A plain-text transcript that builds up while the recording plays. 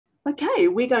Okay,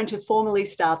 we're going to formally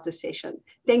start the session.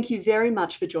 Thank you very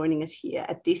much for joining us here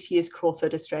at this year's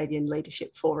Crawford Australian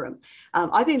Leadership Forum.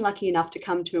 I've been lucky enough to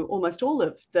come to almost all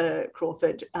of the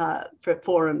Crawford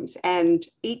forums, and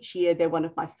each year they're one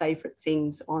of my favourite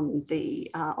things on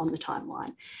the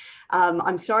timeline.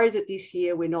 I'm sorry that this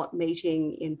year we're not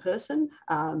meeting in person.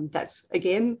 That's,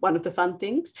 again, one of the fun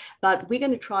things. But we're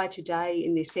going to try today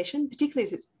in this session, particularly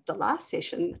as it's the last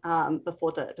session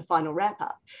before the final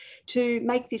wrap-up, to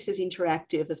make this as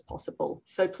interactive as possible.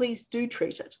 So please do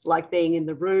treat it like being in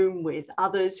the room with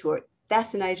others who are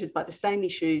fascinated by the same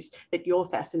issues that you're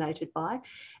fascinated by.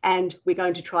 And we're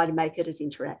going to try to make it as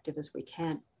interactive as we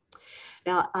can.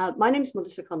 Now, my name is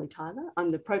Melissa Conley-Tyler. I'm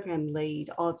the program lead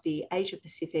of the Asia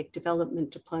Pacific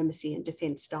Development, Diplomacy and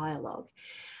Defence Dialogue.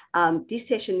 This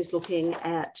session is looking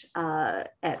at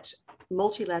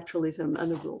multilateralism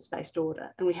and the rules-based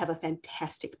order, and we have a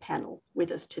fantastic panel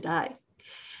with us today.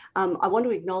 I want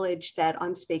to acknowledge that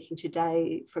I'm speaking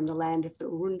today from the land of the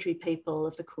Wurundjeri people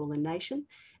of the Kulin Nation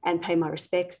and pay my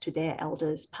respects to their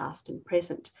elders, past and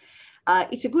present.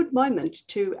 It's a good moment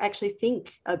to actually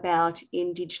think about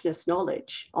Indigenous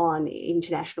knowledge on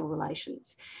international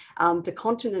relations. The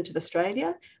continent of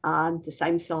Australia, the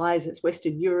same size as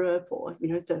Western Europe or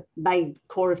the main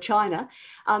core of China,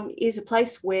 is a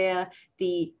place where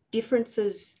the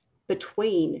differences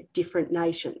between different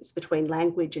nations, between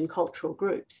language and cultural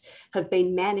groups, have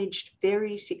been managed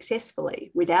very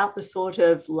successfully without the sort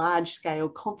of large-scale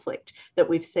conflict that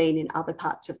we've seen in other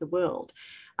parts of the world.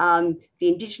 The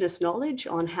Indigenous knowledge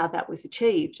on how that was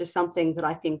achieved is something that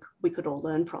I think we could all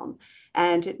learn from.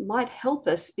 And it might help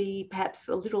us be perhaps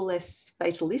a little less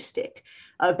fatalistic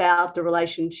about the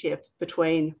relationship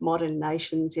between modern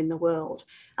nations in the world,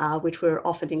 which we're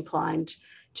often inclined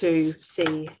to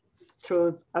see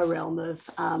through a realm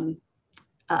of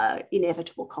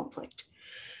inevitable conflict.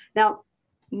 Now,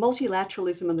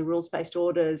 multilateralism and the rules-based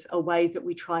orders are ways that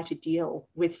we try to deal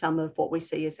with some of what we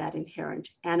see as that inherent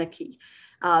anarchy.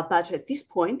 But at this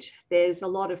point, there's a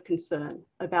lot of concern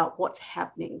about what's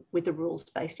happening with the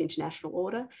rules-based international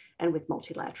order and with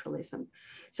multilateralism.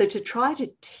 So to try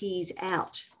to tease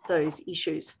out those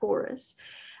issues for us,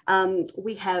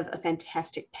 we have a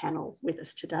fantastic panel with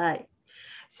us today.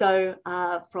 So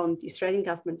from the Australian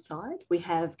government side, we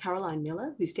have Caroline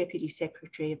Miller, who's Deputy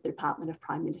Secretary of the Department of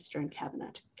Prime Minister and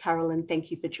Cabinet. Caroline,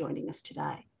 thank you for joining us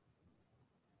today.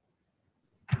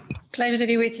 Pleasure to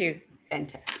be with you.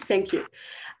 Fantastic, thank you.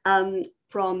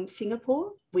 From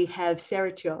Singapore, we have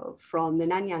Sarah Teo from the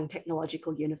Nanyang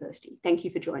Technological University. Thank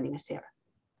you for joining us, Sarah.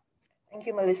 Thank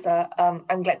you, Melissa.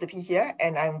 I'm glad to be here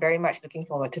and I'm very much looking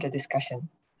forward to the discussion.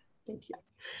 Thank you.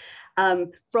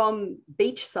 From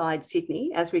beachside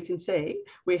Sydney, as we can see,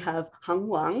 we have Hung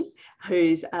Wang,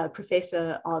 who's a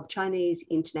Professor of Chinese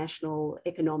International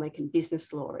Economic and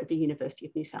Business Law at the University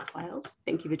of New South Wales.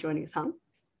 Thank you for joining us, Hung.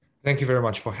 Thank you very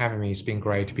much for having me. It's been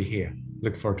great to be here.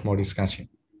 Look forward to more discussion.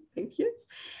 Thank you.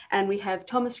 And we have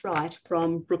Thomas Wright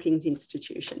from Brookings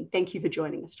Institution. Thank you for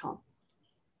joining us, Tom.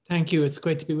 Thank you. It's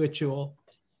great to be with you all.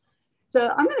 So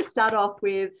I'm going to start off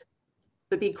with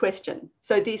the big question.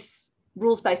 So this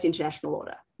rules-based international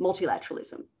order,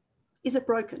 multilateralism, is it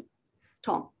broken?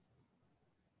 Tom?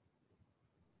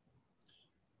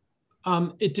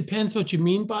 It depends what you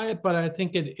mean by it, but I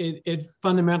think it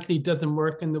fundamentally doesn't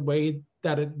work in the way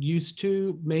that it used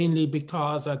to, mainly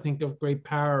because I think of great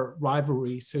power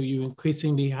rivalry. So you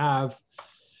increasingly have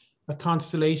a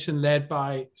constellation led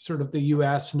by sort of the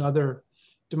US and other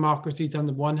democracies on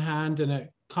the one hand, and a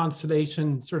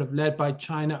constellation sort of led by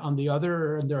China on the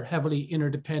other, and they're heavily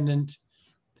interdependent.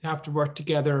 They have to work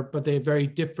together, but they have very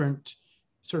different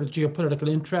sort of geopolitical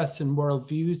interests and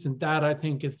worldviews. And that, I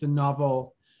think, is the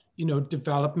novel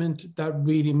development that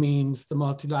really means the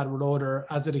multilateral order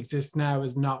as it exists now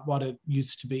is not what it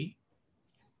used to be.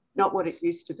 Not what it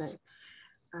used to be.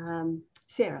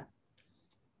 Sarah?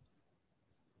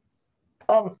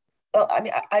 Well, I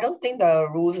mean, I don't think the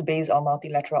rules based on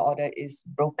multilateral order is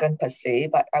broken per se,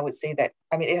 but I would say that,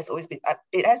 I mean,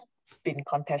 it has been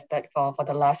contested for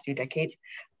the last few decades.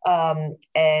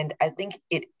 And I think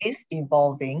it is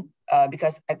evolving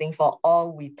because I think for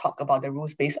all we talk about the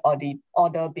rules-based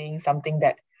order being something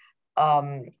that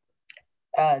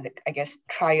I guess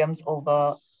triumphs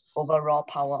over raw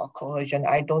power or coercion,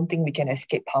 I don't think we can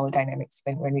escape power dynamics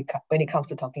when it comes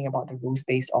to talking about the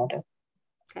rules-based order.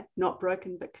 Okay. Not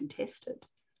broken, but contested.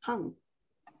 Hung?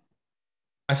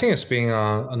 I think it's being,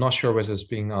 I'm not sure whether it's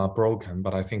being broken,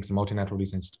 but I think the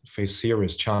multilateralism face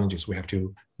serious challenges. We have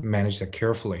to manage that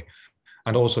carefully.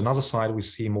 And also another side, we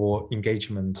see more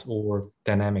engagement or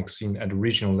dynamics at the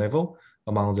regional level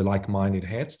among the like-minded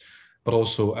heads. but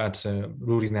also at a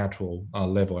multilateral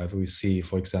level, as we see,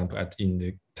 for example, in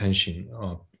the tension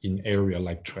in area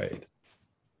like trade.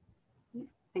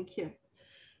 Thank you.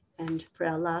 And for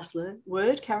our last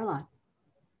word, Caroline.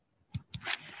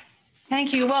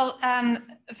 Thank you. Well,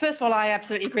 first of all, I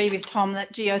absolutely agree with Tom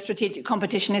that geostrategic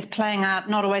competition is playing out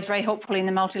not always very helpfully in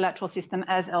the multilateral system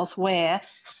as elsewhere.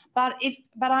 But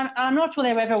I'm not sure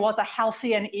there ever was a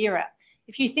halcyon era.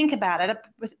 If you think about it,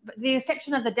 with the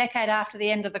exception of the decade after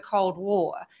the end of the Cold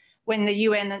War, when the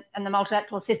UN and the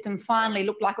multilateral system finally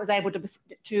looked like it was able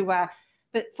to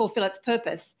fulfill its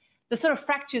purpose, the sort of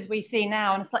fractures we see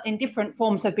now in different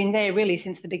forms have been there really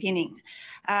since the beginning.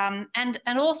 And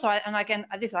also, and again,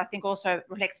 this I think also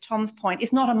reflects Tom's point,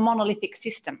 it's not a monolithic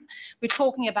system. We're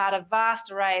talking about a vast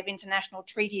array of international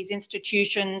treaties,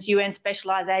 institutions, UN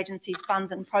specialised agencies,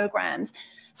 funds and programs,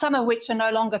 some of which are no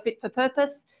longer fit for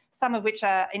purpose, some of which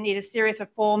are in need of serious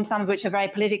reform, some of which are very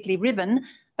politically riven,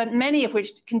 but many of which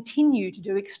continue to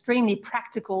do extremely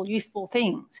practical, useful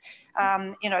things,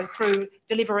 through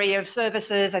delivery of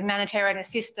services and humanitarian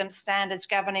assistance, standards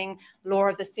governing law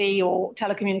of the sea or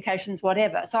telecommunications,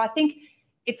 whatever. So I think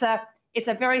it's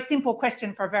a very simple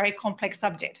question for a very complex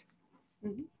subject.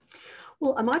 Mm-hmm.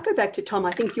 Well, I might go back to Tom.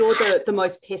 I think you're the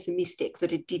most pessimistic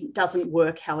that it doesn't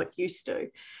work how it used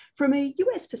to. From a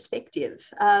US perspective,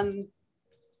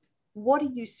 what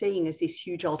are you seeing as this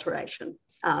huge alteration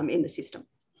in the system?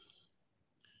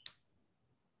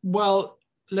 Well,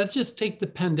 let's just take the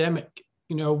pandemic.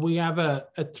 We have a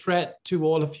threat to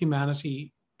all of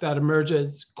humanity that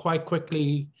emerges quite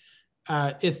quickly.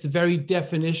 It's the very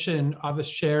definition of a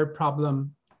shared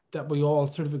problem that we all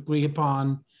sort of agree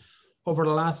upon. Over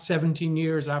the last 17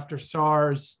 years after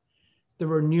SARS, there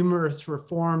were numerous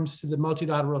reforms to the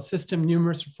multilateral system,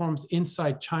 numerous reforms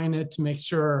inside China to make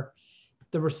sure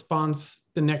the response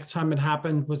the next time it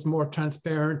happened was more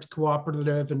transparent,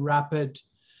 cooperative, and rapid.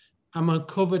 And when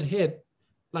COVID hit,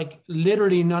 like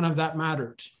literally none of that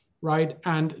mattered, right?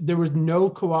 And there was no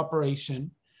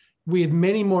cooperation. We have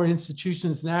many more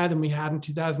institutions now than we had in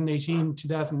 2018,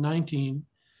 2019.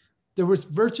 There was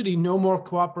virtually no more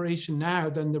cooperation now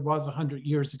than there was 100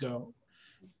 years ago.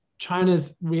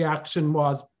 China's reaction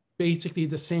was basically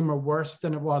the same or worse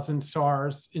than it was in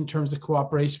SARS in terms of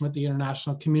cooperation with the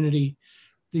international community.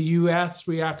 The US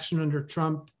reaction under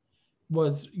Trump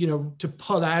was, to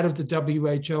pull out of the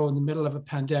WHO in the middle of a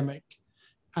pandemic.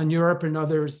 And Europe and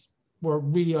others were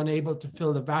really unable to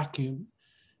fill the vacuum.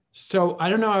 So I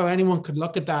don't know how anyone could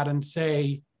look at that and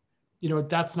say,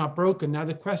 that's not broken. Now,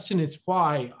 the question is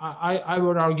why? I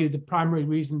would argue the primary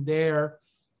reason there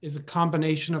is a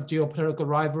combination of geopolitical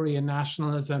rivalry and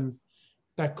nationalism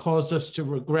that caused us to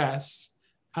regress.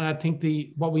 And I think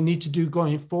what we need to do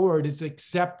going forward is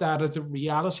accept that as a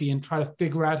reality and try to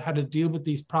figure out how to deal with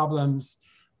these problems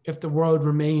if the world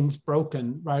remains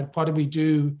broken, right? What do we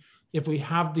do if we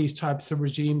have these types of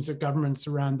regimes or governments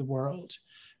around the world?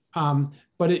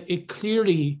 But it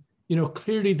clearly,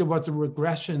 clearly there was a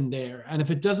regression there. And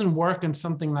if it doesn't work in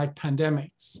something like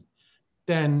pandemics,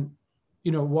 then,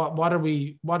 what are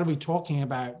we talking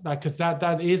about? Like, because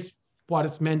that is what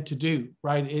it's meant to do,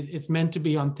 right? It's meant to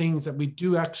be on things that we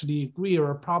do actually agree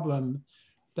are a problem,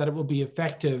 that it will be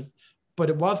effective, but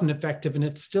it wasn't effective and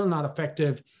it's still not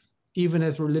effective even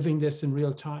as we're living this in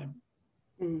real time.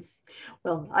 Mm.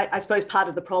 Well, I suppose part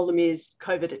of the problem is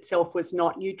COVID itself was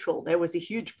not neutral. There was a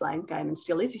huge blame game and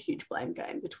still is a huge blame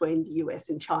game between the US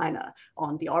and China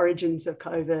on the origins of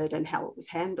COVID and how it was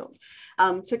handled.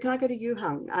 So can I go to you,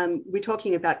 Hung? We're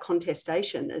talking about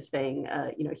contestation as being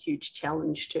a huge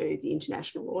challenge to the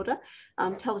international order.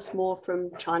 Tell us more from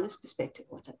China's perspective,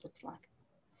 what that looks like.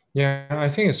 Yeah, I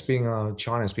think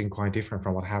China has been quite different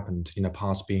from what happened in the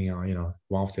past, being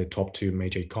one of the top two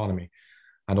major economy.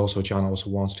 And also China also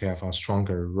wants to have a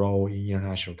stronger role in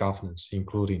international governance,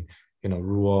 including,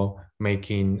 rule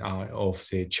making of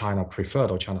the China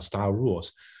preferred or China style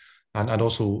rules. And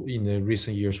also in the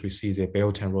recent years, we see the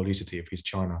Belt and Road Initiative with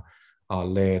China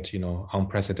led,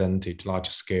 unprecedented large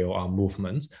scale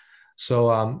movements.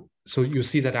 So you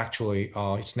see that actually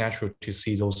it's natural to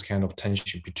see those kind of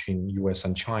tension between US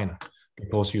and China,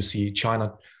 because you see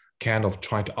China kind of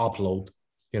trying to upload,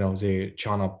 the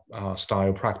China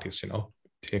style practice,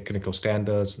 technical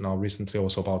standards, now recently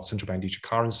also about central bank digital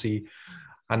currency.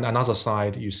 And another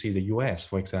side, you see the US,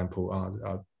 for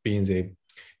example, being the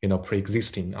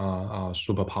pre-existing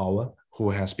superpower who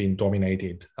has been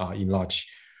dominated to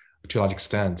a large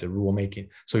extent the rule making.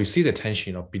 So you see the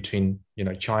tension between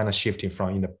China shifting from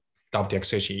in the double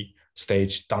taxation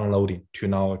stage downloading to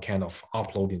now kind of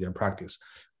uploading their practice,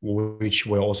 which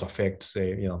will also affect,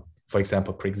 say, for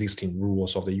example, pre-existing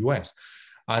rules of the US.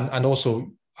 And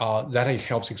also that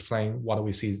helps explain what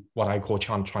we see, what I call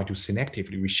China trying to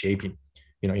selectively reshaping,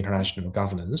 international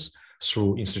governance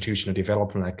through institutional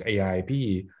development like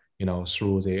AIIB,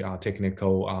 through the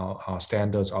technical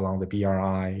standards along the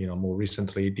BRI, more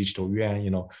recently digital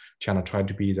yuan, China tried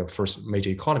to be the first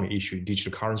major economy issuing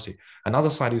digital currency.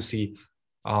 Another side, you see,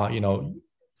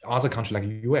 other countries like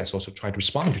the US also try to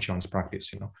respond to China's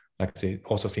practice, like they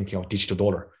also thinking of digital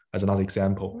dollar as another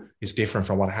example. It's different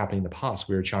from what happened in the past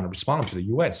where China responded to the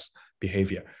US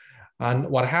behavior. And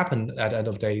what happened at the end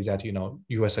of the day is that,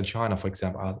 US and China, for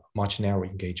example, are much narrower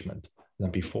engagement than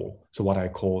before. So what I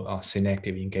call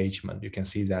selective engagement. You can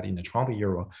see that in the Trump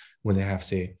era when they have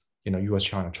the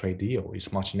US-China trade deal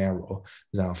is much narrower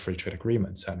than free trade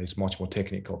agreements, and it's much more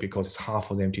technical because it's hard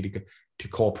for them to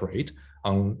cooperate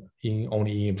in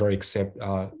only a very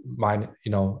small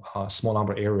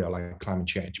number area like climate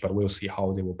change. But we'll see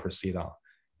how they will proceed on.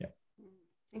 Yeah.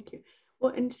 Thank you.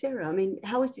 Well, and Sarah, I mean,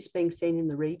 how is this being seen in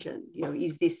the region?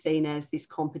 Is this seen as this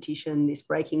competition, this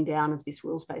breaking down of this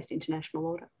rules-based international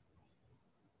order?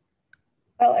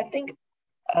 Well, I think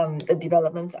the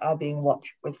developments are being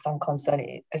watched with some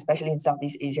concern, especially in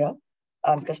Southeast Asia,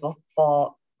 because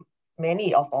for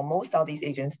many of or most Southeast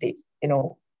Asian states,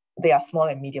 they are small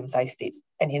and medium-sized states.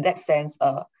 And in that sense,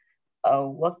 a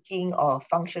working or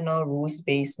functional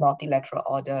rules-based multilateral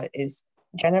order is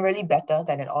generally better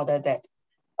than an order that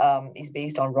is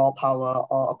based on raw power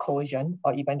or coercion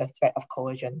or even the threat of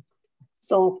coercion.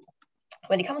 So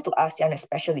when it comes to ASEAN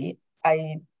especially,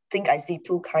 I think I see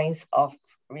two kinds of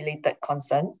related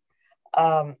concerns.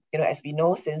 As we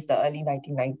know, since the early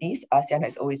 1990s, ASEAN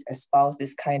has always espoused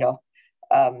this kind of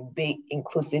big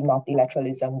inclusive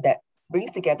multilateralism that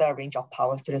brings together a range of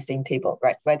powers to the same table,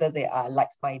 right? Whether they are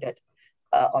like-minded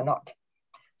or not.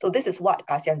 So this is what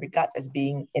ASEAN regards as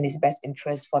being in its best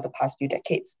interest for the past few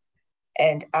decades.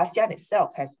 And ASEAN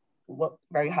itself has worked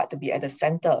very hard to be at the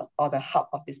center or the hub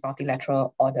of this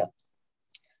multilateral order.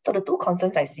 So the two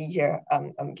concerns I see here,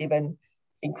 given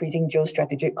increasing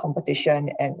geostrategic competition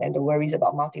and the worries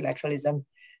about multilateralism,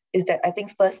 is that I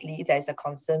think firstly, there's a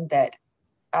concern that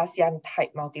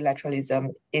ASEAN-type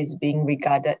multilateralism is being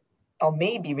regarded or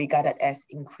may be regarded as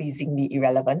increasingly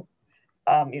irrelevant.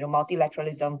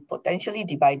 Multilateralism potentially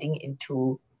dividing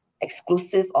into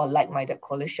exclusive or like-minded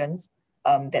coalitions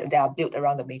that are built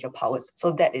around the major powers.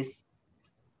 So that is,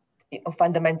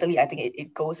 fundamentally, I think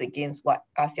it goes against what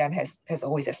ASEAN has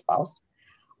always espoused.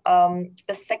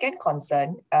 The second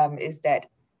concern is that,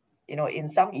 in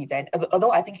some event,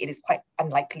 although I think it is quite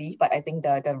unlikely, but I think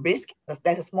the risk,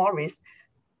 there's a small risk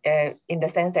in the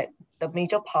sense that the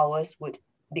major powers would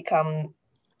become,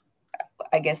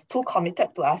 I guess, too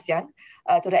committed to ASEAN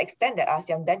to the extent that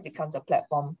ASEAN then becomes a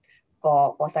platform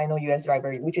for Sino-US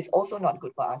rivalry, which is also not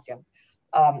good for ASEAN.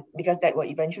 Because that will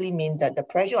eventually mean that the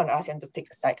pressure on ASEAN to pick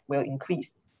a side will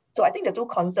increase. So I think the two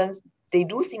concerns, they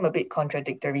do seem a bit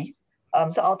contradictory.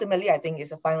 So ultimately, I think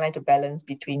it's a fine line to balance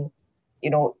between,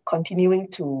 continuing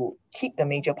to keep the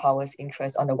major powers'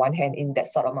 interests on the one hand in that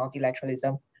sort of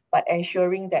multilateralism, but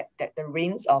ensuring that the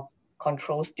reins of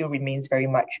control still remains very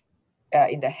much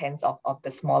in the hands of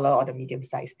the smaller or the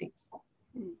medium-sized states.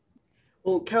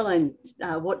 Well, Caroline,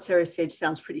 what Sarah said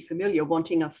sounds pretty familiar,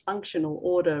 wanting a functional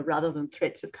order rather than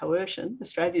threats of coercion.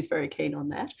 Australia is very keen on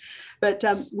that. But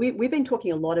we've been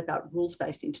talking a lot about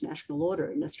rules-based international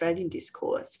order in Australian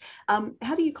discourse.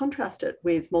 How do you contrast it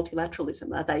with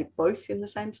multilateralism? Are they both in the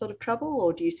same sort of trouble,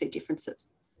 or do you see differences?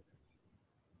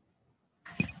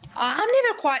 I'm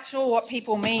never quite sure what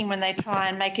people mean when they try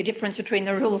and make a difference between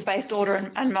the rules-based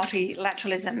order and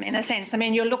multilateralism, in a sense. I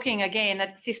mean, you're looking again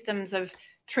at systems of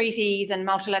treaties and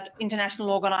multilateral international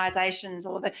organisations,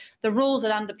 or the rules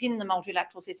that underpin the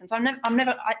multilateral system. So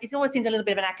it always seems a little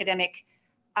bit of an academic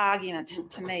argument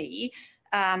to me.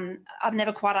 I've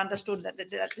never quite understood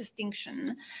that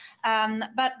distinction.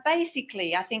 But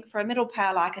basically, I think for a middle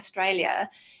power like Australia,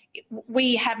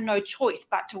 we have no choice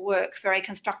but to work very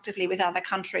constructively with other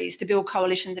countries to build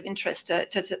coalitions of interest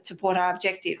to support our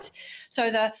objectives.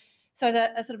 So the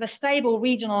sort of a stable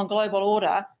regional and global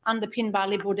order underpinned by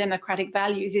liberal democratic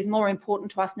values is more important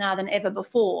to us now than ever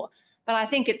before. But I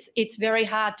think it's very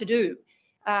hard to do,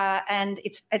 and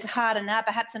it's harder now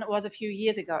perhaps than it was a few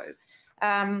years ago.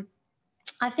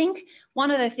 I think one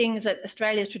of the things that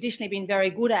Australia's traditionally been very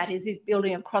good at is this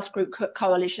building of cross-group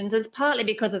coalitions. It's partly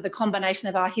because of the combination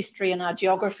of our history and our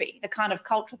geography, the kind of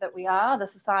culture that we are, the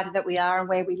society that we are, and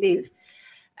where we live.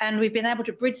 And we've been able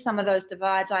to bridge some of those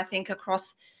divides, I think,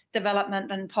 across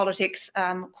development and politics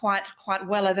quite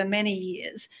well over many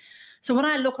years. So when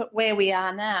I look at where we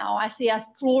are now, I see us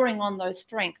drawing on those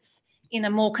strengths in a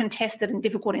more contested and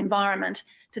difficult environment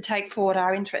to take forward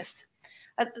our interests.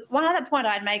 One other point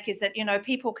I'd make is that,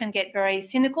 people can get very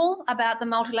cynical about the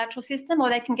multilateral system, or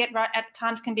they can at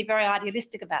times can be very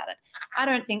idealistic about it. I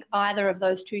don't think either of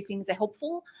those two things are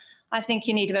helpful. I think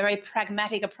you need a very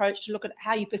pragmatic approach to look at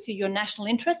how you pursue your national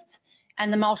interests,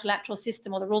 and the multilateral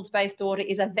system or the rules-based order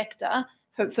is a vector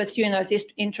for pursuing those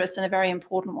interests, and a very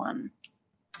important one.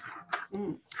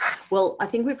 Well, I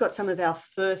think we've got some of our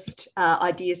first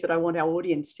ideas that I want our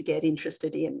audience to get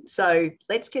interested in. So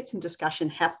let's get some discussion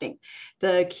happening.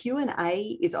 The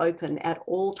Q&A is open at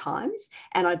all times,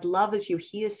 and I'd love, as you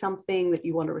hear something that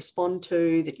you want to respond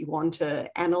to, that you want to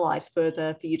analyse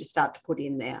further, for you to start to put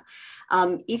in there.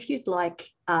 If you'd like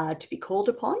to be called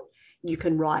upon, you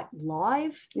can write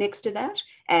live next to that,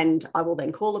 and I will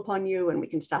then call upon you and we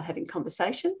can start having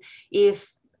conversation.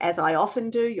 If, as I often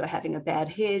do, you're having a bad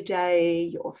hair day,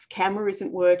 your camera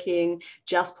isn't working,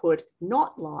 just put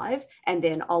not live, and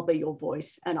then I'll be your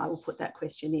voice and I will put that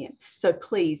question in. So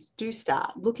please do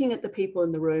start looking at the people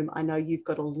in the room. I know you've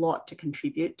got a lot to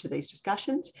contribute to these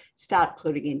discussions. Start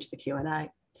putting into the Q&A.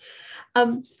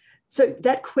 So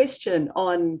that question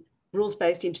on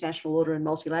rules-based international order and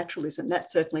multilateralism,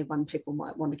 that's certainly one people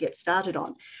might want to get started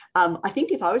on. I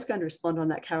think if I was going to respond on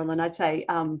that, Carolyn, I'd say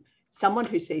someone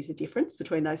who sees a difference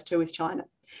between those two is China.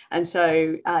 And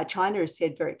so China has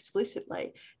said very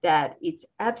explicitly that it's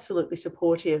absolutely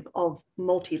supportive of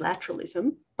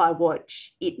multilateralism, by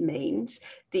which it means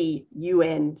the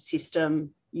UN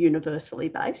system universally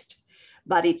based,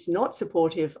 but it's not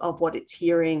supportive of what it's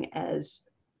hearing as,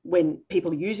 when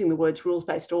people are using the words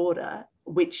rules-based order,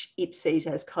 which it sees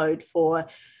as code for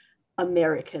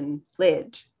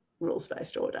American-led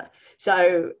rules-based order.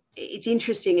 So it's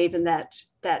interesting even that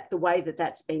the way that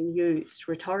that's been used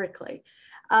rhetorically.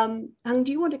 Hung,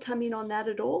 do you want to come in on that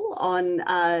at all, on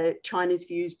China's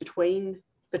views between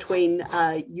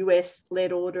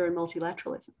US-led order and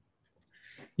multilateralism?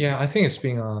 Yeah, I think it's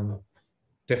been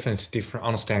definitely different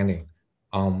understanding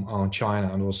on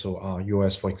China and also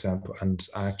US, for example, and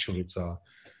actually it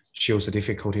shows the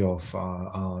difficulty of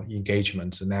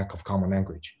engagement, the lack of common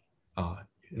language.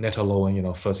 Let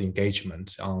alone, further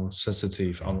engagement on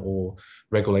sensitive on all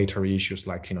regulatory issues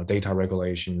like, data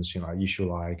regulations,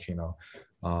 issue like,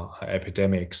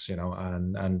 epidemics,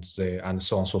 and so on and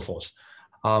so forth.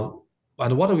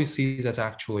 And what do we see that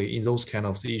actually in those kind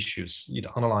of issues, it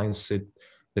underlines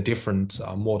the different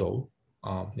model,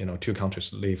 two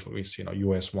countries live with,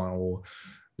 US one or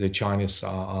the Chinese,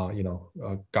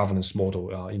 governance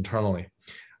model internally.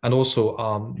 And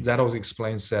also that also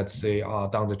explains that they are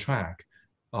down the track.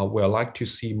 We'd like to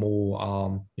see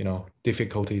more,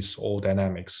 difficulties or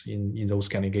dynamics in those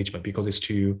kind of engagement, because it's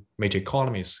two major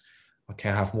economies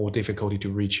can have more difficulty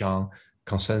to reach on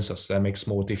consensus. That makes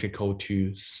more difficult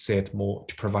to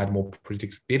provide more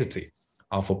predictability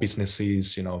for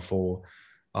businesses, for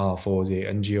the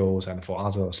NGOs and for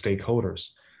other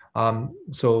stakeholders.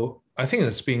 So I think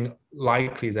it's been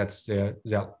likely that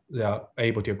they're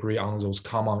able to agree on those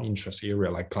common interest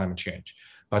area like climate change,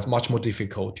 but it's much more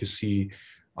difficult to see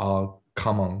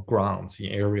common grounds in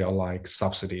area like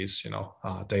subsidies,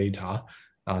 data,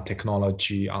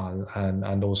 technology,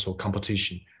 and also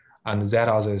competition. And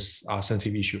that is a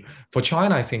sensitive issue. For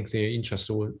China, I think their interest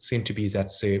would seem to be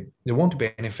that they want to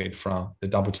benefit from the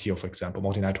WTO, for example,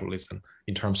 multilateralism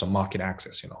in terms of market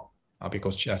access,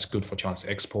 because that's good for China's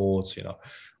exports,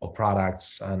 of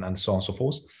products and so on and so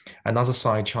forth. Another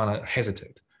side, China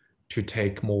hesitate to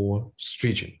take more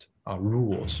stringent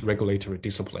rules, regulatory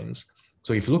disciplines.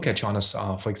 So if you look at China's,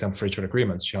 for example, free trade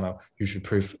agreements, China usually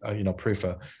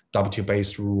prefer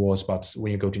WTO-based rules, but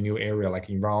when you go to new area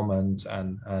like environment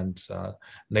and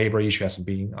labor issues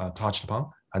being touched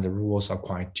upon, and the rules are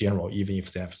quite general, even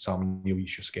if they have some new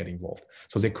issues get involved.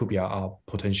 So there could be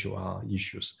potential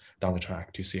issues down the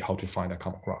track to see how to find a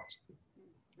common ground.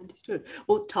 Understood.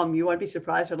 Well, Tom, you won't be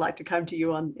surprised. I'd like to come to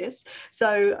you on this.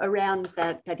 So around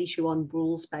that issue on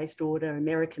rules-based order,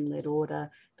 American-led order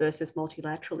versus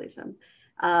multilateralism,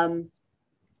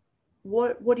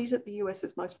 what is it the US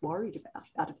is most worried about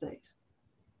out of these?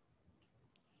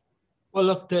 Well,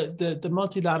 look, the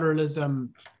multilateralism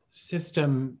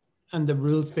system and the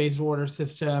rules-based order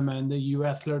system and the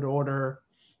US-led order,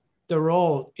 they're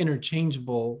all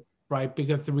interchangeable, right?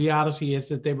 Because the reality is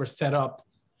that they were set up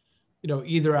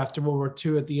either after World War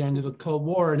II at the end of the Cold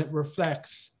War, and it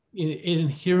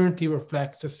inherently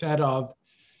reflects a set of,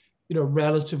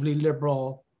 relatively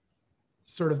liberal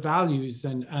sort of values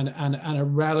and a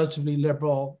relatively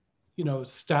liberal,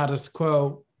 status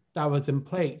quo that was in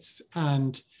place.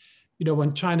 And,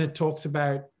 when China talks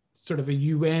about sort of a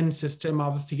UN system,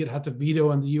 obviously it has a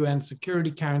veto in the UN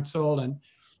Security Council and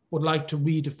would like to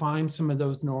redefine some of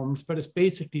those norms, but it's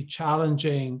basically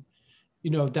challenging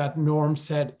that norm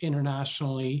set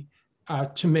internationally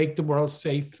to make the world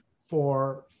safe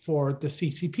for the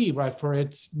CCP, right, for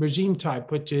its regime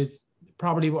type, which is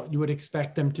probably what you would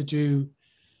expect them to do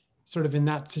sort of in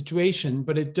that situation.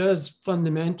 But it does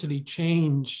fundamentally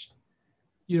change,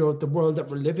 the world that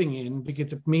we're living in,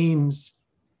 because it means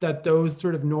that those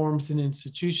sort of norms and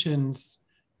institutions,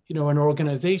 and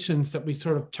organizations that we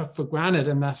sort of took for granted,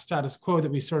 and that status quo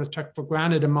that we sort of took for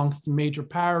granted amongst the major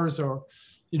powers, or,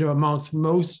 amongst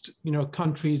most,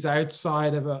 countries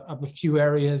outside of a few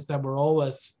areas that were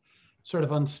always sort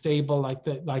of unstable, like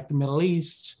the Middle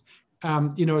East,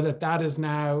 that is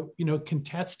now,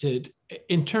 contested.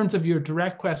 In terms of your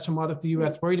direct question, what is the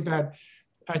US worried about?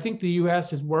 I think the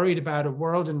US is worried about a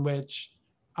world in which,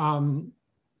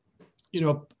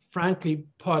 frankly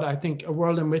put, I think a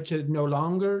world in which it no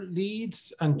longer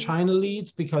leads and China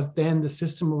leads, because then the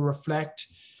system will reflect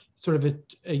sort of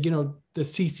the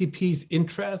CCP's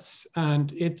interests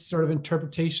and its sort of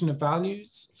interpretation of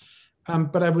values.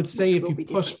 But I would say if you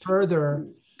push further,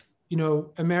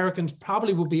 Americans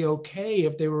probably would be okay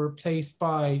if they were replaced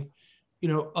by,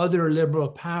 other liberal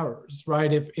powers,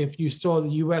 right? If you saw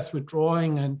the US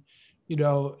withdrawing and,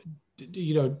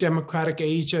 democratic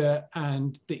Asia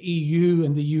and the EU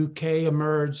and the UK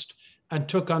emerged and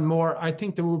took on more, I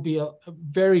think there would be a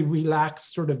very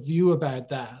relaxed sort of view about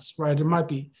that, right? There might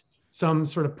be some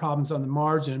sort of problems on the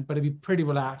margin, but it'd be pretty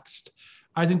relaxed.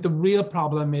 I think the real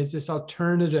problem is this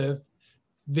alternative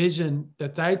vision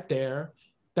that's out there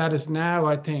that is now,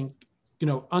 I think,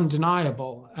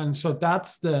 undeniable. And so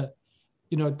that's the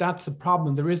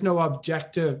problem. There is no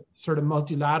objective sort of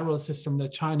multilateral system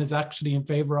that China's actually in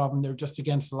favor of, and they're just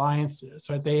against alliances.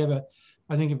 So they have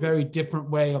I think, a very different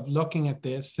way of looking at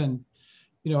this. And,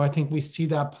 I think we see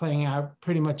that playing out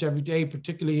pretty much every day,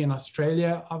 particularly in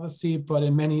Australia, obviously, but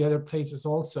in many other places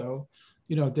also,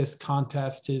 this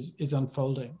contest is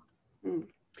unfolding.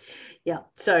 Yeah.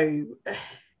 So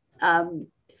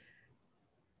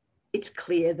it's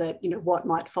clear that, what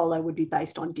might follow would be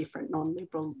based on different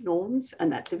non-liberal norms,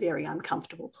 and that's a very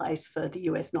uncomfortable place for the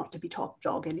US not to be top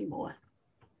dog anymore.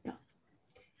 Yeah.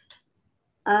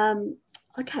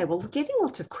 Okay, well, we're getting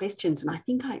lots of questions, and I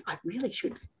think I really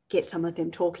should get some of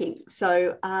them talking.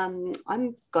 So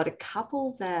I've got a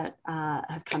couple that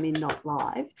have come in not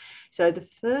live. So the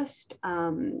first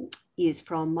is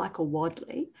from Michael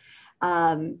Wadley.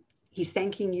 He's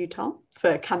thanking you, Tom,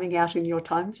 for coming out in your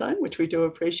time zone, which we do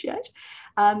appreciate.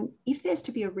 If there's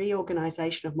to be a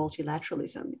reorganisation of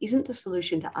multilateralism, isn't the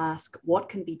solution to ask what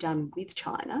can be done with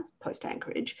China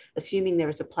post-Anchorage, assuming there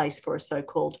is a place for a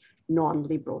so-called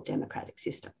non-liberal democratic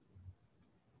system?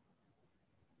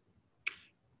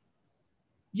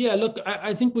 Yeah, look,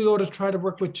 I think we ought to try to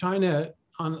work with China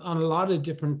on a lot of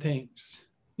different things.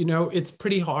 It's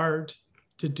pretty hard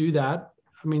to do that.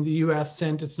 I mean, the US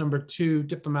sent its number 2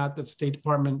 diplomat to the State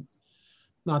Department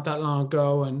not that long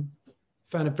ago and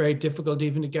found it very difficult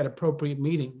even to get appropriate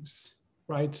meetings,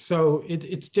 right? So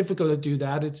it's difficult to do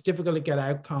that. It's difficult to get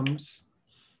outcomes,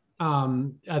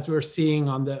 as we're seeing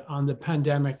on the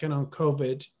pandemic and on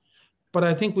COVID. But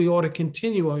I think we ought to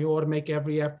continue, and we ought to make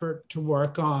every effort to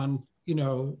work on,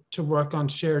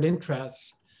 shared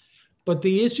interests. But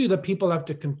the issue that people have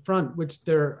to confront, which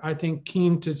they're, I think,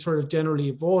 keen to sort of generally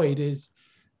avoid, is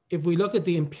if we look at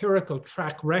the empirical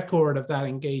track record of that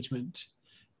engagement,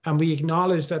 and we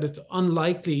acknowledge that it's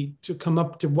unlikely to come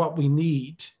up to what we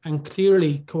need, and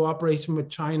clearly cooperation with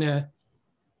China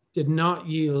did not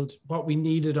yield what we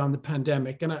needed on the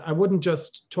pandemic. And I wouldn't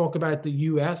just talk about the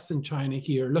US and China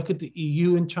here. Look at the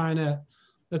EU and China,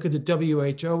 look at the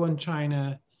WHO and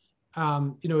China.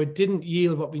 It didn't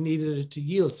yield what we needed it to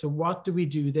yield. So what do we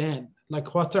do then?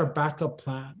 Like, what's our backup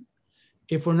plan?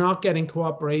 If we're not getting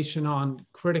cooperation on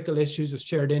critical issues of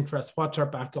shared interests, what's our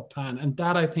backup plan? And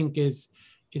that, I think, is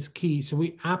key. So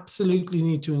we absolutely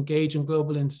need to engage in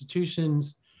global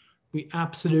institutions. We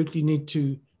absolutely need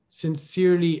to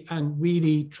sincerely and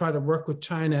really try to work with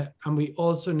China. And we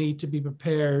also need to be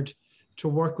prepared to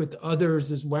work with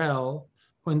others as well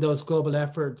when those global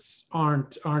efforts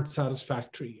aren't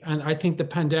satisfactory. And I think the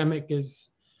pandemic is,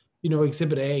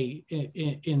 exhibit A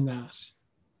in that.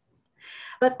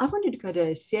 But I wanted to go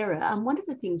to Sarah. One of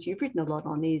the things you've written a lot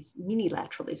on is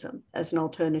unilateralism as an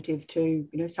alternative to,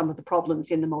 some of the problems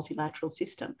in the multilateral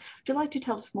system. Would you like to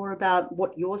tell us more about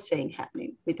what you're seeing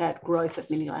happening with that growth of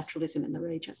unilateralism in the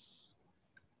region?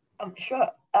 Sure.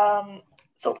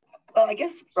 So, I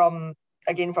guess from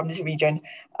this region,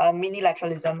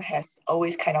 unilateralism has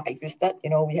always kind of existed.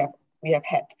 We have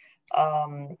had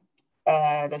the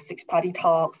 6-party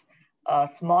talks,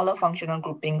 smaller functional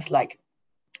groupings like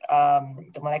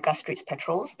the Malacca Straits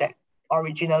Patrols that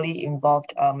originally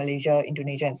involved Malaysia,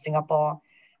 Indonesia, and Singapore.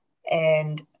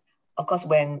 And of course,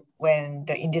 when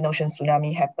the Indian Ocean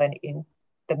tsunami happened in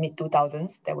the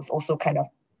mid-2000s, there was also kind of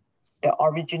the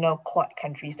original Quad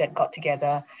countries that got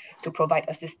together to provide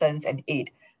assistance and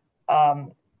aid.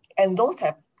 And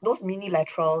those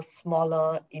unilateral,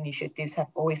 smaller initiatives have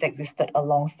always existed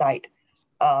alongside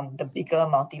the bigger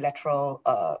multilateral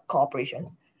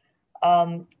cooperation.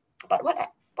 But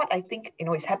what I think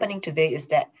is happening today is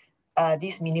that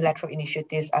these unilateral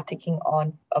initiatives are taking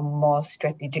on a more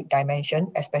strategic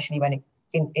dimension, especially when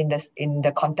in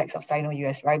the context of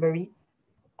Sino-US rivalry.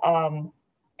 And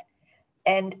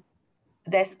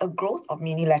there's a growth of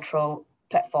unilateral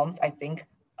platforms, I think,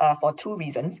 for two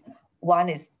reasons. One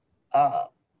is,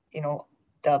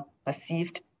 the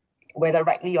perceived, whether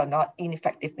rightly or not,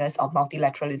 ineffectiveness of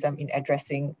multilateralism in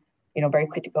addressing, very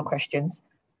critical questions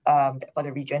for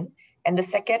the region. And the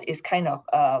second is kind of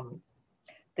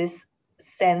this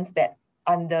sense that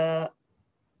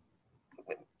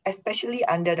especially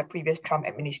under the previous Trump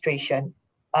administration,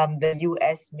 the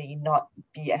US may not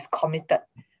be as committed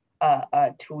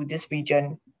to this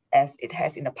region as it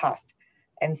has in the past.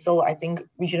 And so I think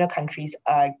regional countries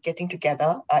are getting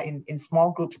together in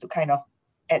small groups to kind of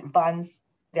advance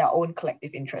their own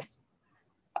collective interests.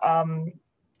 But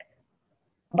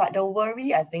the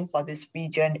worry, I think, for this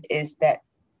region is that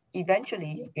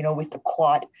eventually, with the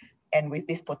Quad and with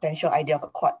this potential idea of a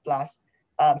Quad plus,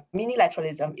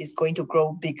 unilateralism is going to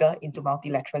grow bigger into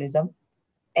multilateralism.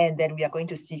 And then we are going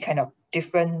to see kind of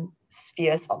different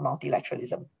spheres of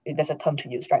multilateralism. There's a term to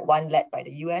use, right? One led by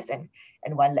the US and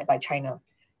one led by China.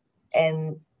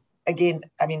 And again,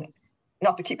 I mean,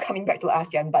 not to keep coming back to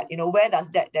ASEAN, but where does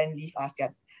that then leave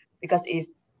ASEAN? Because if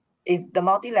the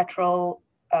multilateral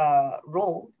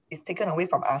role is taken away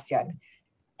from ASEAN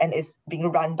and is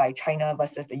being run by China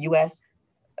versus the US,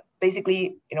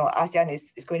 basically, ASEAN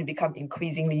is going to become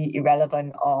increasingly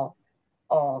irrelevant or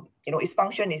its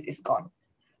function is gone.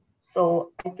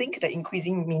 So I think the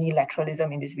increasing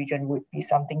unilateralism in this region would be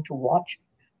something to watch.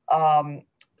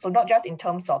 So not just in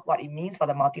terms of what it means for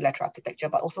the multilateral architecture,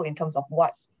 but also in terms of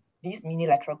what these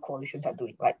unilateral coalitions are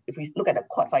doing. Like if we look at the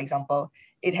Quad, for example,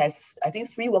 it has, I think,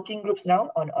 3 working groups now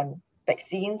on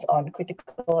vaccines, on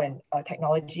critical and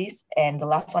technologies, and the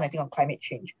last one, I think, on climate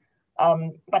change.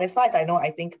 But as far as I know,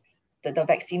 I think the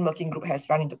vaccine working group has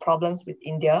run into problems with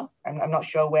India. I'm not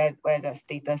sure where the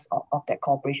status of that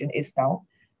cooperation is now.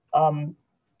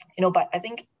 But I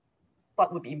think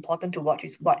what would be important to watch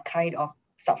is what kind of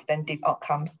substantive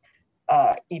outcomes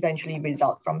eventually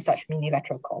result from such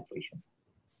unilateral cooperation.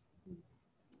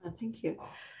 Thank you.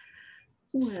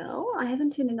 Well, I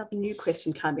haven't seen another new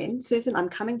question come in. Susan, I'm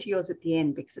coming to yours at the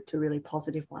end because it's a really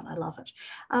positive one. I love it.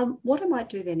 What I might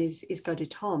do then is go to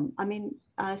Tom. I mean,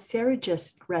 Sarah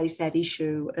just raised that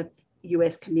issue of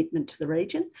US commitment to the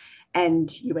region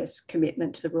and US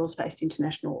commitment to the rules-based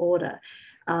international order.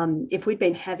 If we'd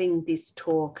been having this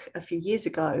talk a few years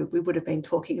ago, we would have been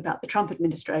talking about the Trump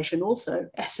administration also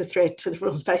as a threat to the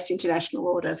rules-based international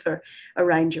order for a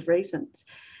range of reasons.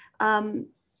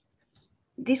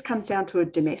 This comes down to a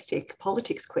domestic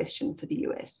politics question for the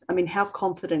US. I mean, how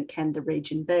confident can the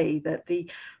region be that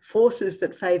the forces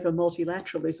that favour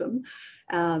multilateralism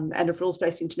and a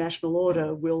rules-based international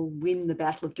order will win the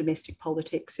battle of domestic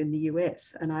politics in the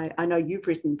US? And I know you've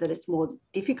written that it's more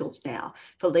difficult now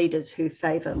for leaders who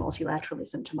favour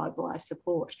multilateralism to mobilise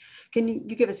support. Can you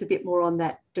give us a bit more on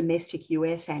that domestic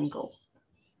US angle?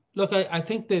 Look, I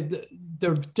think that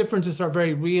the differences are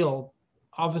very real,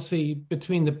 obviously,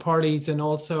 between the parties, and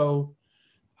also,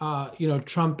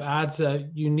 Trump adds a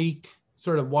unique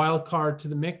sort of wild card to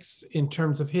the mix in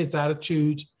terms of his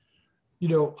attitude,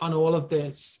 on all of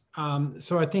this.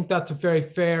 So I think that's a very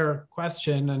fair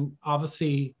question. And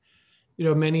obviously,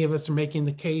 many of us are making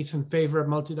the case in favor of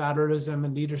multilateralism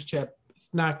and leadership. It's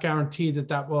not guaranteed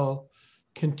that will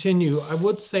continue. I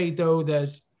would say, though,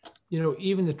 that,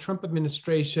 even the Trump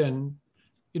administration,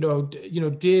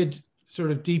 did sort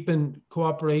of deepen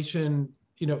cooperation,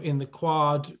 in the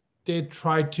Quad, did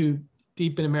try to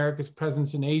deepen America's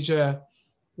presence in Asia.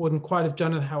 Wouldn't quite have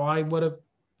done it how I would have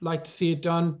liked to see it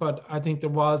done, but I think there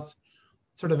was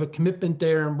sort of a commitment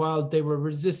there. And while they were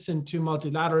resistant to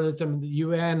multilateralism in the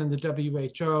UN and the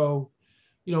WHO,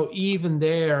 even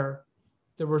there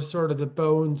were sort of the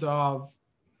bones of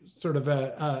sort of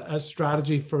a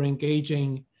strategy for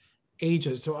engaging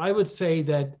Asia. So I would say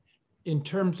that in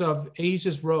terms of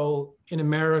Asia's role in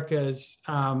America's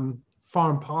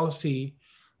foreign policy,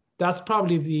 that's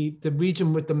probably the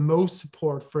region with the most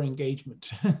support for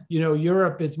engagement.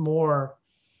 Europe is more,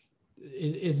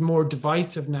 is more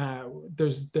divisive now.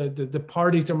 There's the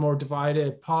parties are more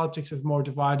divided. Politics is more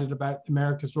divided about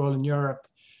America's role in Europe,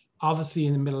 obviously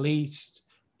in the Middle East.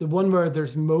 The one where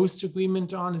there's most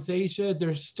agreement on is Asia.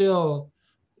 There's still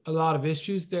a lot of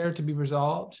issues there to be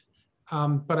resolved.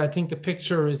 But I think the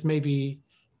picture is maybe,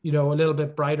 a little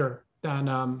bit brighter than,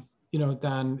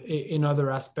 than in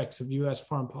other aspects of US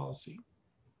foreign policy.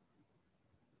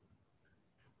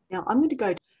 Now I'm going to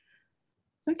go.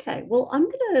 Okay, well, I'm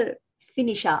going to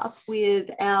finish up with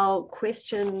our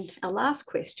last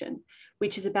question,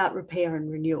 which is about repair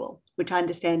and renewal, which I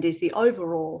understand is the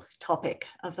overall topic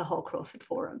of the whole Crawford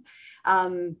Forum.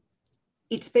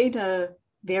 It's been a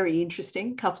very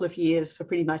interesting couple of years for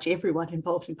pretty much everyone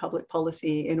involved in public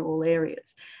policy in all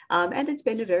areas. And it's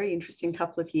been a very interesting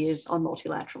couple of years on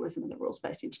multilateralism and the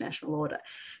rules-based international order.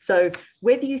 So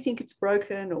whether you think it's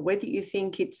broken or whether you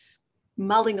think it's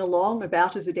mulling along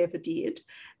about as it ever did,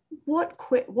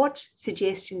 what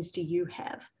suggestions do you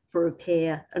have for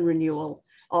repair and renewal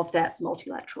of that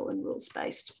multilateral and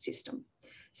rules-based system?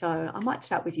 So I might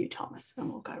start with you, Thomas,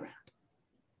 and we'll go around.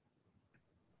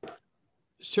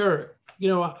 Sure.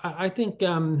 I think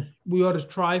we ought to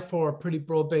try for pretty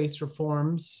broad-based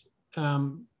reforms.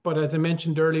 But as I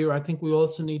mentioned earlier, I think we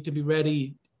also need to be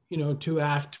ready, to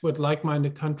act with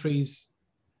like-minded countries,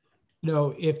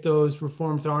 if those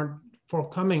reforms aren't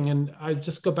forthcoming. And I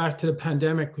just go back to the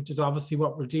pandemic, which is obviously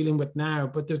what we're dealing with now,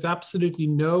 but there's absolutely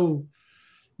no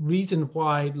reason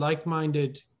why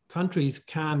like-minded countries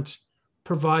can't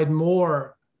provide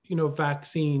more,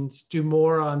 vaccines, do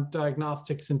more on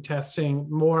diagnostics and testing,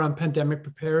 more on pandemic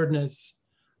preparedness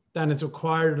than is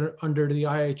required under the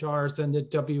IHRs and the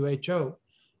WHO.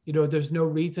 There's no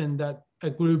reason that a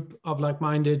group of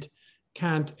like-minded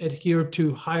can't adhere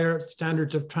to higher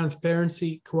standards of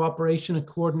transparency, cooperation, and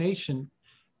coordination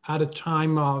at a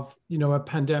time of, a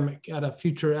pandemic, at a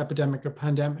future epidemic or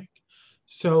pandemic.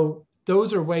 So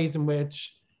those are ways in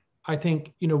which I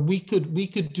think, we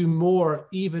could do more,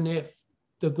 even if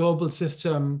the global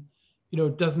system,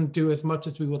 doesn't do as much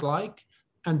as we would like.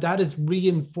 And that is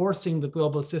reinforcing the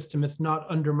global system. It's not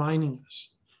undermining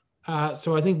it.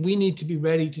 So I think we need to be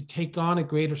ready to take on a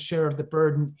greater share of the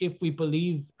burden if we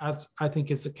believe, as I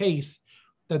think is the case,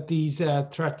 that these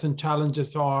threats and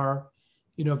challenges are,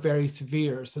 very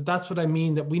severe. So that's what I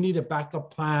mean, that we need a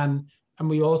backup plan, and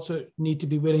we also need to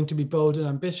be willing to be bold and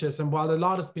ambitious. And while a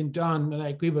lot has been done, and I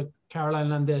agree with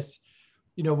Caroline on this,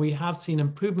 we have seen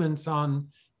improvements on,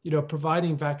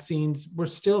 providing vaccines. We're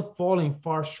still falling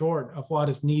far short of what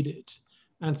is needed.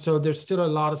 And so there's still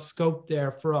a lot of scope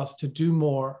there for us to do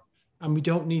more. And we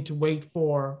don't need to wait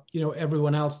for,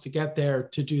 everyone else to get there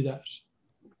to do that.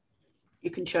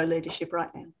 You can show leadership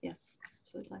right now. Yeah,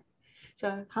 absolutely.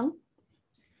 So, Hung?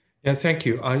 Yeah, thank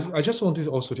you. I just wanted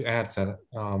also to add that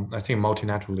I think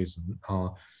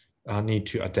multilateralism need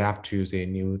to adapt to the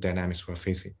new dynamics we're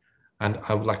facing. And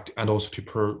I would like to, and also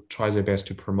to try their best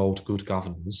to promote good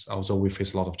governance, although we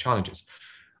face a lot of challenges.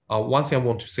 One thing I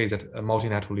want to say is that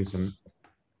multilateralism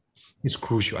is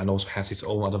crucial and also has its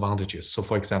own advantages. So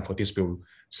for example, dispute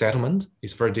settlement,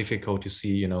 it's very difficult to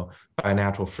see,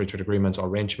 bilateral free trade agreements or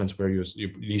arrangements where you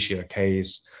initiate a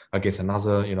case against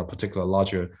another, particular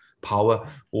larger power,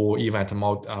 or even at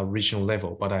a regional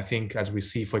level. But I think as we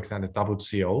see, for example,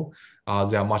 WTO,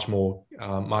 there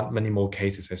are many more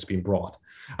cases that's been brought.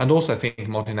 And also I think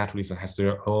multilateralism has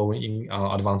their own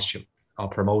advantage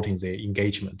of promoting the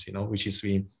engagement, which is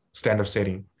in standard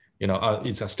setting.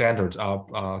 It's a standard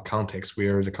context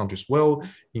where the countries will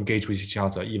engage with each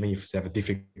other, even if they have a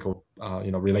difficult,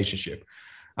 relationship.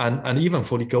 And even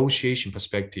for negotiation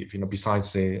perspective,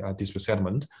 besides the dispute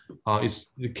settlement,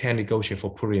 you can negotiate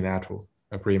for plurilateral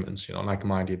agreements.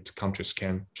 Like-minded countries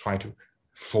can try to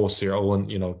force their own,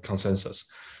 consensus.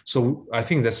 So I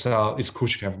think that's it's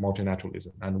crucial to have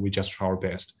multilateralism, and we just try our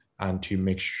best and to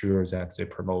make sure that they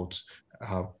promote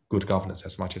good governance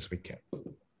as much as we can.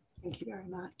 Thank you very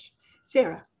much.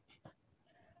 Sarah?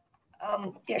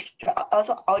 Yeah, sure.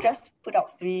 Also, I'll just put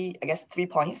out three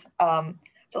points.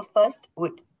 So first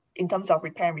in terms of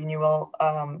repair and renewal,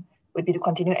 would be to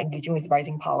continue engaging with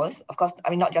rising powers. Of course,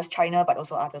 not just China, but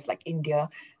also others like India.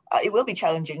 It will be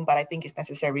challenging, but I think it's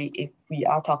necessary if we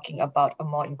are talking about a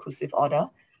more inclusive order.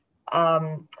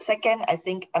 Second,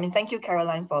 thank you,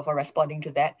 Caroline, for responding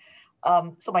to that.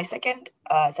 So my second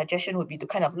suggestion would be to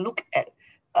kind of look at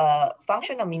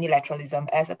function of unilateralism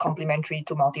as a complementary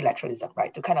to multilateralism,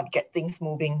 right? To kind of get things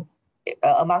moving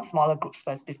among smaller groups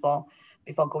first before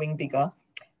going bigger.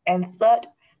 And third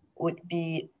would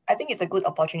be, I think it's a good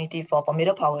opportunity for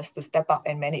middle powers to step up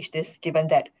and manage this, given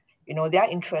that, their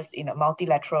interest in a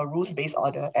multilateral rules-based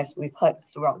order, as we've heard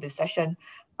throughout this session,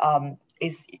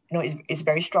 is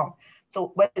very strong.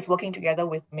 So whether it's working together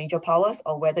with major powers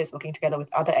or whether it's working together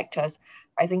with other actors,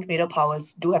 I think middle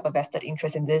powers do have a vested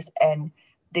interest in this, and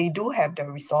they do have the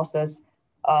resources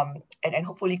and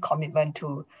hopefully commitment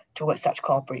towards such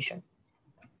cooperation.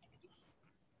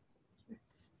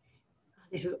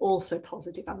 This is also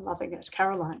positive. I'm loving it.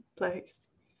 Caroline, please.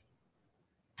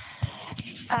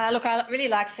 Look, I really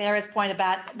like Sarah's point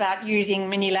about using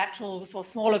minilaterals or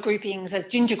smaller groupings as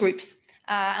ginger groups,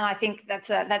 and I think that's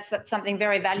something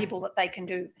very valuable that they can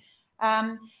do.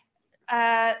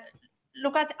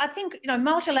 Look, I think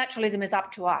multilateralism is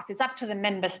up to us. It's up to the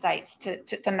member states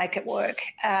to make it work,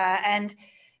 and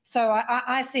so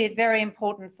I see it very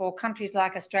important for countries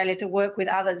like Australia to work with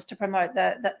others to promote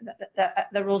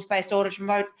the rules-based order, to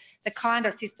promote the kind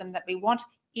of system that we want.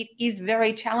 It is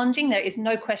very challenging. There is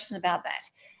no question about that.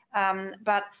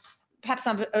 But perhaps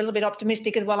I'm a little bit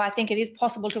optimistic as well. I think it is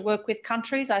possible to work with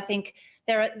countries. I think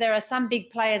there are some big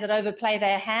players that overplay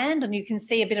their hand, and you can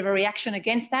see a bit of a reaction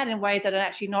against that in ways that are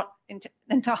actually not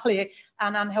entirely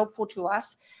unhelpful to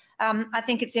us. I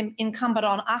think it's incumbent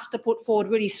on us to put forward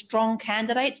really strong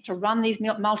candidates to run these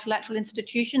multilateral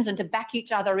institutions and to back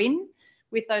each other in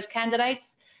with those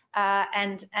candidates,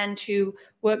 and to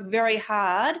work very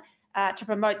hard to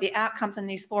promote the outcomes in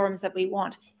these forums that we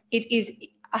want.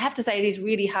 I have to say, it is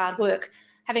really hard work.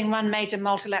 Having run major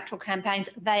multilateral campaigns,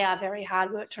 they are very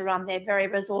hard work to run. They're very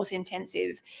resource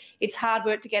intensive. It's hard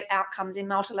work to get outcomes in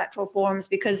multilateral forums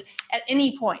because at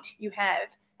any point you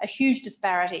have a huge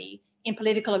disparity in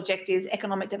political objectives,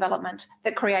 economic development,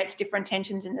 that creates different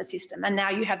tensions in the system. And now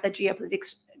you have the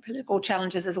geopolitical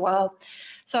challenges as well.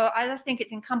 So I just think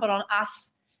it's incumbent on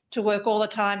us to work all the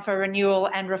time for renewal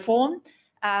and reform.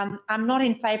 I'm not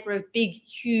in favour of big,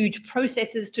 huge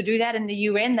processes to do that in the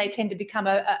UN. They tend to become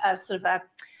a sort of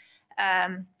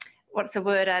a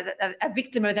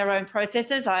victim of their own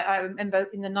processes. I remember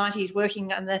in the 90s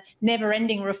working on the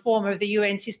never-ending reform of the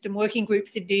UN system working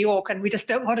groups in New York, and we just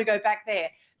don't want to go back there.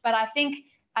 But I think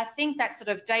that sort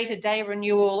of day-to-day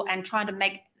renewal and trying to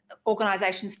make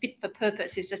organisations fit for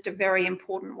purpose is just a very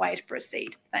important way to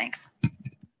proceed. Thanks.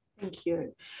 Thank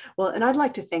you. Well, and I'd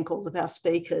like to thank all of our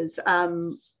speakers.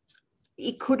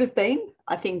 It could have been,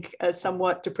 I think, a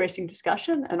somewhat depressing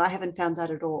discussion, and I haven't found that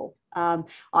at all.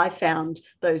 I found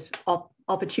those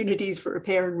opportunities for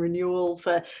repair and renewal,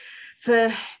 for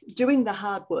doing the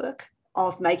hard work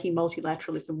of making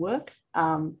multilateralism work.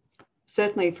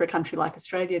 Certainly for a country like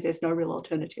Australia, there's no real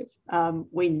alternative.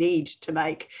 We need to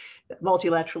make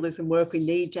multilateralism work. We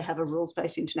need to have a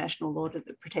rules-based international order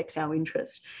that protects our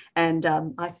interests. And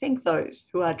I thank those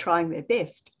who are trying their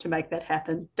best to make that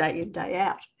happen day in, day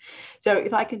out. So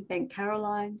if I can thank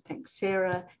Caroline, thank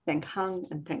Sarah, thank Hung,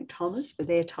 and thank Thomas for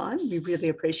their time, we really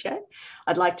appreciate.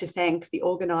 I'd like to thank the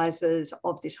organisers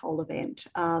of this whole event.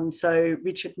 So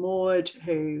Richard Maud,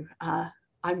 who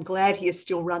I'm glad he is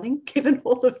still running, given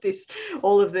all of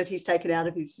that he's taken out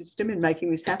of his system in making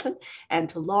this happen, and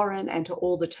to Lauren and to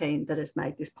all the team that has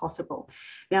made this possible.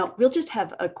 Now, we'll just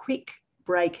have a quick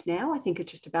break now. I think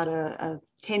it's just about a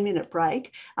 10-minute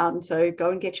break. So go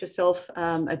and get yourself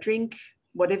a drink,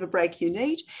 whatever break you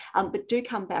need, but do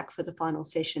come back for the final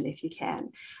session if you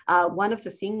can. One of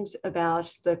the things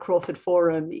about the Crawford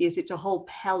Forum is it's a whole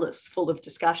palace full of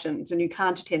discussions and you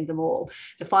can't attend them all.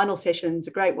 The final session is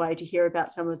a great way to hear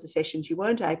about some of the sessions you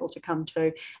weren't able to come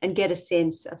to and get a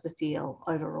sense of the feel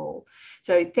overall.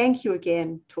 So thank you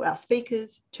again to our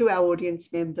speakers, to our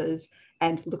audience members,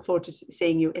 and look forward to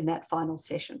seeing you in that final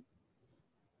session.